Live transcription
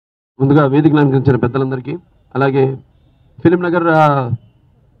ముందుగా వేదికను అలంకరించిన పెద్దలందరికీ, అలాగే ఫిలిం నగర్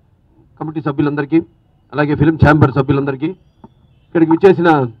కమిటీ సభ్యులందరికీ, అలాగే ఫిలిం ఛాంబర్ సభ్యులందరికీ, ఇక్కడికి విచ్చేసిన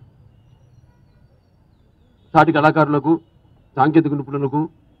సాటి కళాకారులకు, సాంకేతిక నిపుణులకు,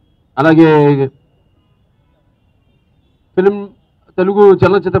 అలాగే తెలుగు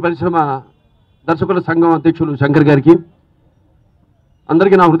చలనచిత్ర పరిశ్రమ దర్శకుల సంఘం అధ్యక్షులు శంకర్ గారికి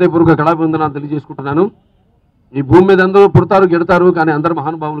అందరికీ నా హృదయపూర్వక కళాభివందనాలు తెలియజేసుకుంటున్నాను. ఈ భూమి మీద అందరూ పుడతారు, గెడతారు, కానీ అందరు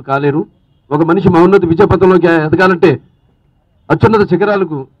మహానుభావులు కాలేరు. ఒక మనిషి మహోన్నత విజయపథంలోకి ఎదగాలంటే, అత్యున్నత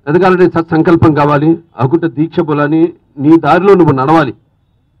శిఖరాలకు ఎదగాలంటే సత్సంకల్పం కావాలి, అకుంఠ దీక్ష బోలాని, నీ దారిలో నువ్వు నడవాలి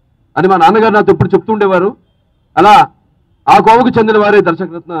అని మా నాన్నగారు నాతో ఎప్పుడు చెప్తుండేవారు. అలా ఆ కోవకు చెందిన వారే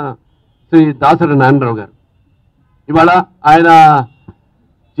దర్శకరత్న శ్రీ దాసరి నారాయణరావు గారు. ఇవాళ ఆయన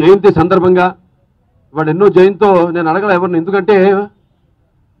జయంతి సందర్భంగా ఇవాళ ఎన్నో జయంతితో నేను అడగల ఎవరిని, ఎందుకంటే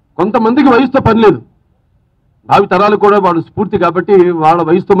కొంతమందికి వయసుతో పని లేదు, భావి తరాలు కూడా వాడు స్ఫూర్తి, కాబట్టి వాళ్ళ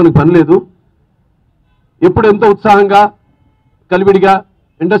వయసుతో మనకు పని లేదు. ఎప్పుడు ఎంతో ఉత్సాహంగా కలివిడిగా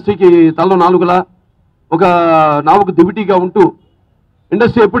ఇండస్ట్రీకి తలలో నాలుగులా ఒక నావుకు దివిటీగా ఉంటూ,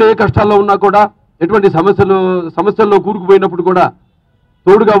 ఇండస్ట్రీ ఎప్పుడు ఏ కష్టాల్లో ఉన్నా కూడా, ఎటువంటి సమస్యల్లో కూరుకుపోయినప్పుడు కూడా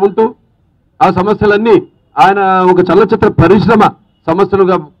తోడుగా ఉంటూ, ఆ సమస్యలన్నీ ఆయన ఒక చలనచిత్ర పరిశ్రమ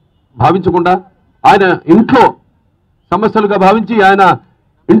సమస్యలుగా భావించకుండా, ఆయన ఇంట్లో సమస్యలుగా భావించి, ఆయన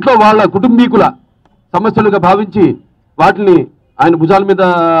ఇంట్లో వాళ్ళ కుటుంబీకుల సమస్యలుగా భావించి వాటిని ఆయన భుజాల మీద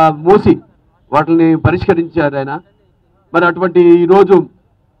మోసి వాటిని పరిష్కరించారు ఆయన. మరి అటువంటి ఈరోజు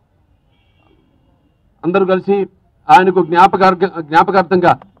అందరూ కలిసి ఆయనకు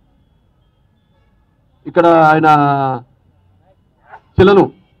జ్ఞాపకార్థంగా ఇక్కడ ఆయన శిలను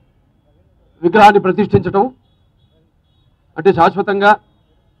విగ్రహాన్ని ప్రతిష్ఠించటం అంటే శాశ్వతంగా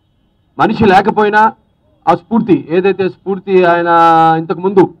మనిషి లేకపోయినా ఆ స్ఫూర్తి ఏదైతే స్ఫూర్తి ఆయన ఇంతకు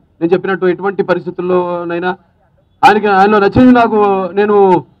ముందు నేను చెప్పినట్టు ఎటువంటి పరిస్థితుల్లోనైనా ఆయనలో నచ్చింది. నేను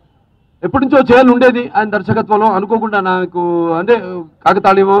ఎప్పటి నుంచో చేయాలని ఉండేది ఆయన దర్శకత్వంలో, అనుకోకుండా నాకు అంటే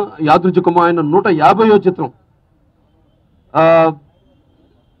కాకతాళీయమో యాదృచ్ఛికమో ఆయన 150వ చిత్రం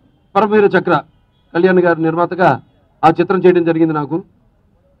పరమవీర చక్ర కళ్యాణ్ గారి నిర్మాతగా ఆ చిత్రం చేయడం జరిగింది. నాకు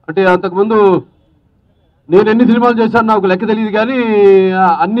అంటే అంతకుముందు నేను ఎన్ని సినిమాలు చేశాను నాకు లెక్క తెలియదు, కానీ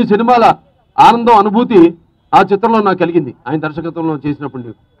అన్ని సినిమాల ఆనందం అనుభూతి ఆ చిత్రంలో నాకు కలిగింది ఆయన దర్శకత్వంలో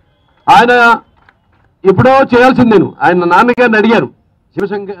చేసినప్పుడు. ఆయన ఎప్పుడో చేయాల్సింది, నేను ఆయన నాన్నగారిని అడిగాను,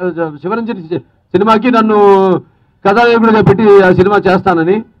 శివరంజని సినిమాకి నన్ను కథానాయకుడిగా పెట్టి ఆ సినిమా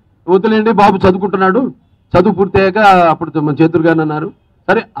చేస్తానని. వద్దులేండి బాబు చదువుకుంటున్నాడు, చదువు పూర్తయ్యాక అప్పుడు మన చేతురు గారు అన్నారు.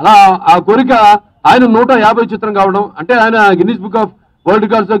 సరే అలా ఆ కోరిక ఆయన 150 చిత్రం కావడం, అంటే ఆయన గిన్నిస్ బుక్ ఆఫ్ వరల్డ్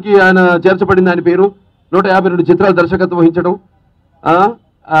రికార్డ్స్లోకి ఆయన చేర్చబడింది. ఆయన పేరు 152 చిత్రాలు దర్శకత్వం వహించడం,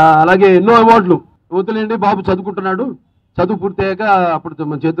 అలాగే ఎన్నో అవార్డులు. వద్దులేండి బాబు చదువుకుంటున్నాడు, చదువు పూర్తయ్యాక అప్పుడు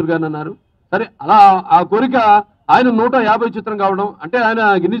మన చేతురు గారు అన్నారు. సరే అలా ఆ కోరిక ఆయన 150 చిత్రం కావడం, అంటే ఆయన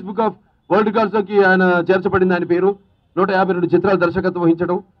గిన్నిస్ బుక్ ఆఫ్ వరల్డ్ రికార్డ్స్లోకి ఆయన చేర్చబడింది. ఆయన పేరు 152 చిత్రాలు దర్శకత్వం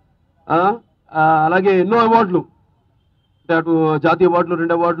వహించడం, అలాగే ఎన్నో అవార్డులు, అంటే అటు జాతీయ అవార్డులు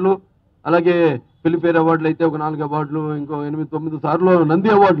 2 అవార్డులు, అలాగే ఫిలింఫేర్ అవార్డులు అయితే ఒక 4 అవార్డులు, ఇంకో 8-9 సార్లు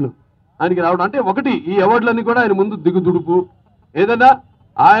నంది అవార్డులు ఆయనకి రావడం. అంటే ఒకటి ఈ అవార్డులన్నీ కూడా ఆయన ముందు దిగుదుడుపు. ఏదైనా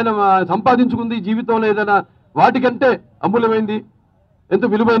ఆయన సంపాదించుకుంది జీవితంలో ఏదైనా వాటికంటే అమూల్యమైంది ఎంతో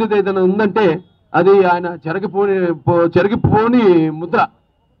విలువైనది ఏదైనా ఉందంటే అది ఆయన చెరగిపోని ముద్ర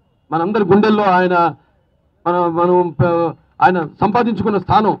మనందరి గుండెల్లో మనం ఆయన సంపాదించుకున్న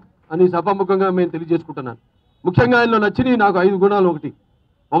స్థానం అని సభాముఖంగా మేము తెలియజేసుకుంటున్నాను. ముఖ్యంగా ఆయనలో నచ్చినవి నాకు 5 గుణాలు.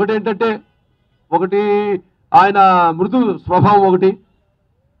 ఒకటి ఏంటంటే, ఒకటి ఆయన మృదు స్వభావం, ఒకటి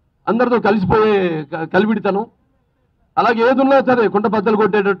అందరితో కలిసిపోయే కలివిడితనం, అలాగే ఏదున్నా సరే కుంట బద్దలు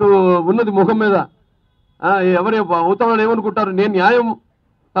కొట్టేటట్టు ఉన్నది ముఖం మీద. ఎవరు అవుతామని ఏమనుకుంటారు, నేను న్యాయం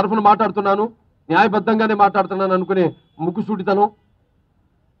తరఫున మాట్లాడుతున్నాను, న్యాయబద్ధంగానే మాట్లాడుతున్నాను అనుకునే ముక్కుసూటితనం,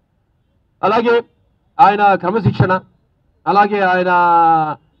 అలాగే ఆయన క్రమశిక్షణ, అలాగే ఆయన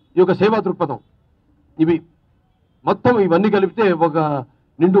ఈ యొక్క సేవా దృక్పథం, ఇవి మొత్తం ఇవన్నీ కలిపితే ఒక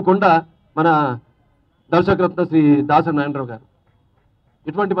నిండు కొండ మన దర్శకరత్న శ్రీ దాసరి నారాయణరావు గారు.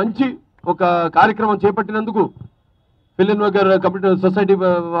 ఇటువంటి మంచి ఒక కార్యక్రమం చేపట్టినందుకు ఫిలిం నగర్ కమిటీ సొసైటీ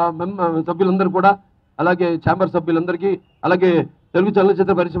సభ్యులందరూ కూడా, అలాగే ఛాంబర్ సభ్యులందరికీ, అలాగే తెలుగు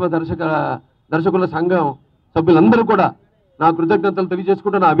చలనచిత్ర పరిశ్రమ దర్శకుల సంఘం సభ్యులందరూ కూడా నా కృతజ్ఞతలు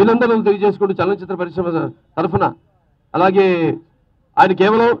తెలియజేసుకుంటూ, నా అభినందనలు తెలియజేసుకుంటూ చలనచిత్ర పరిశ్రమ తరఫున. అలాగే ఆయన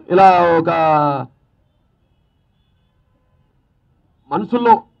కేవలం ఇలా ఒక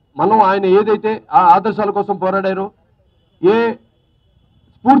మనసుల్లో మనం ఆయన ఏదైతే ఆ ఆదర్శాల కోసం పోరాడారో, ఏ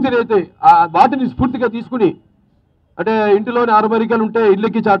స్ఫూర్తినైతే వాటిని స్ఫూర్తిగా తీసుకుని, అంటే ఇంటిలోని 6 మరికలు ఉంటే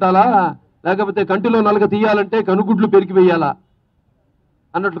ఇళ్ళెక్కి చాటాలా, లేకపోతే కంటిలో నలగ తీయాలంటే కనుగుడ్లు పెరిగి వేయాలా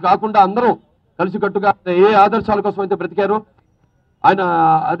అన్నట్లు కాకుండా అందరం కలిసికట్టుగా ఏ ఆదర్శాల కోసం అయితే బ్రతికారో ఆయన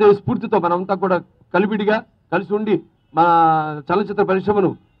అదే స్ఫూర్తితో మనమంతా కూడా కలిపిడిగా కలిసి ఉండి మన చలనచిత్ర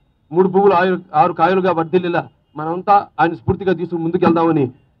పరిశ్రమను 3 పువ్వులు 6 కాయలుగా వర్ధిల్లేలా మనమంతా ఆయన స్ఫూర్తిగా తీసుకుని ముందుకెళ్దామని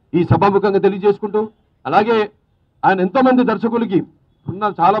ఈ సభాముఖంగా తెలియజేసుకుంటూ, అలాగే ఆయన ఎంతోమంది దర్శకులకి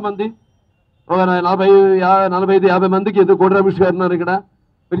ఉన్నారు, చాలామంది, ఒక 45-50 మందికి ఏదో కోడి రమేష్ గారు ఉన్నారు, ఇక్కడ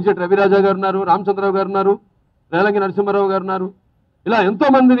పెరిచెట్టి రవిరాజా గారు ఉన్నారు, రామచంద్రరావు గారు ఉన్నారు, రేలంగి నరసింహారావు గారు ఉన్నారు, ఇలా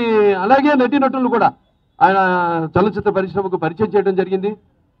ఎంతోమందిని, అలాగే నటీనటులు కూడా ఆయన చలనచిత్ర పరిశ్రమకు పరిచయం చేయడం జరిగింది.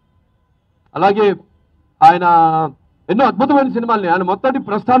 అలాగే ఆయన ఎన్నో అద్భుతమైన సినిమాల్ని ఆయన మొత్తటి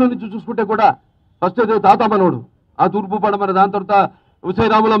ప్రస్థానం నుంచి చూసుకుంటే కూడా ఫస్ట్ ఏదో తాత మనోడు, ఆ తూర్పు పడమర, దాని తర్వాత ఉసై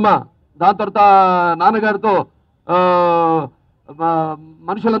రాములమ్మ, దాని తర్వాత నాన్నగారితో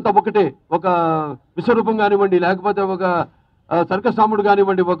మనుషులంతా ఒకటే, ఒక విశ్వరూపం కానివ్వండి, లేకపోతే ఒక సర్కస్ రాముడు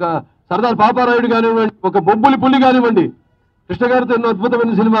కానివ్వండి, ఒక సర్దార్ పాపారాయుడు కానివ్వండి, ఒక బొబ్బులి పుల్లి కానివ్వండి, కృష్ణ గారితో ఎన్నో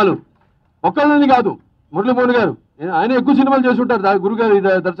అద్భుతమైన సినిమాలు. ఒక్కళ్ళని కాదు, మురళీమోహన్ గారు ఆయన ఎక్కువ సినిమాలు చేసి ఉంటారు గురుగారి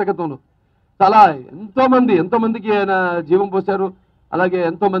దర్శకత్వంలో. చాలా ఎంతోమందికి ఆయన జీవం పోశారు. అలాగే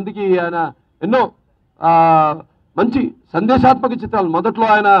ఎంతోమందికి ఆయన ఎన్నో మంచి సందేశాత్మక చిత్రాలు, మొదట్లో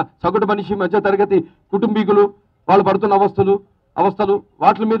ఆయన సగటు మనిషి, మధ్య తరగతి కుటుంబీకులు, వాళ్ళు పడుతున్న అవస్థలు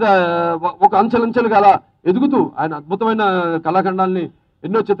వాటి మీద ఒక అంచెలంచెలుగా అలా ఎదుగుతూ ఆయన అద్భుతమైన కళాఖండాల్ని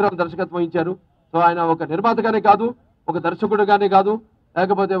ఎన్నో చిత్రాలు దర్శకత్వం వహించారు. సో ఆయన ఒక నిర్మాతగానే కాదు, ఒక దర్శకుడుగానే కాదు,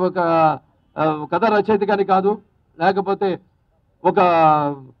 లేకపోతే ఒక కథా రచయితగానే కాదు, లేకపోతే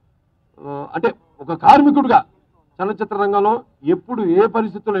అంటే ఒక కార్మికుడుగా చలనచిత్ర రంగంలో ఎప్పుడు ఏ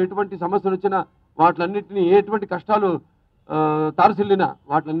పరిస్థితుల్లో ఎటువంటి సమస్యలు వచ్చినా వాటిలన్నింటినీ, ఎటువంటి కష్టాలు తారసిల్లినా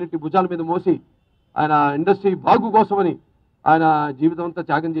వాటిలన్నింటి భుజాల మీద మోసి ఆయన ఇండస్ట్రీ బాగు కోసమని ఆయన జీవితం అంతా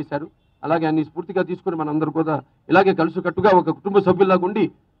త్యాగం చేశారు. అలాగే అన్ని స్ఫూర్తిగా తీసుకుని మనందరూ కూడా ఇలాగే కలుసుకట్టుగా ఒక కుటుంబ సభ్యుల్లాగా ఉండి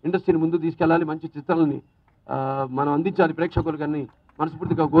ఇండస్ట్రీని ముందు తీసుకెళ్ళాలి, మంచి చిత్రాలని మనం అందించాలి ప్రేక్షకులు కానీ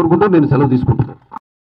మనస్ఫూర్తిగా కోరుకుంటూ నేను సెలవు తీసుకుంటున్నాను.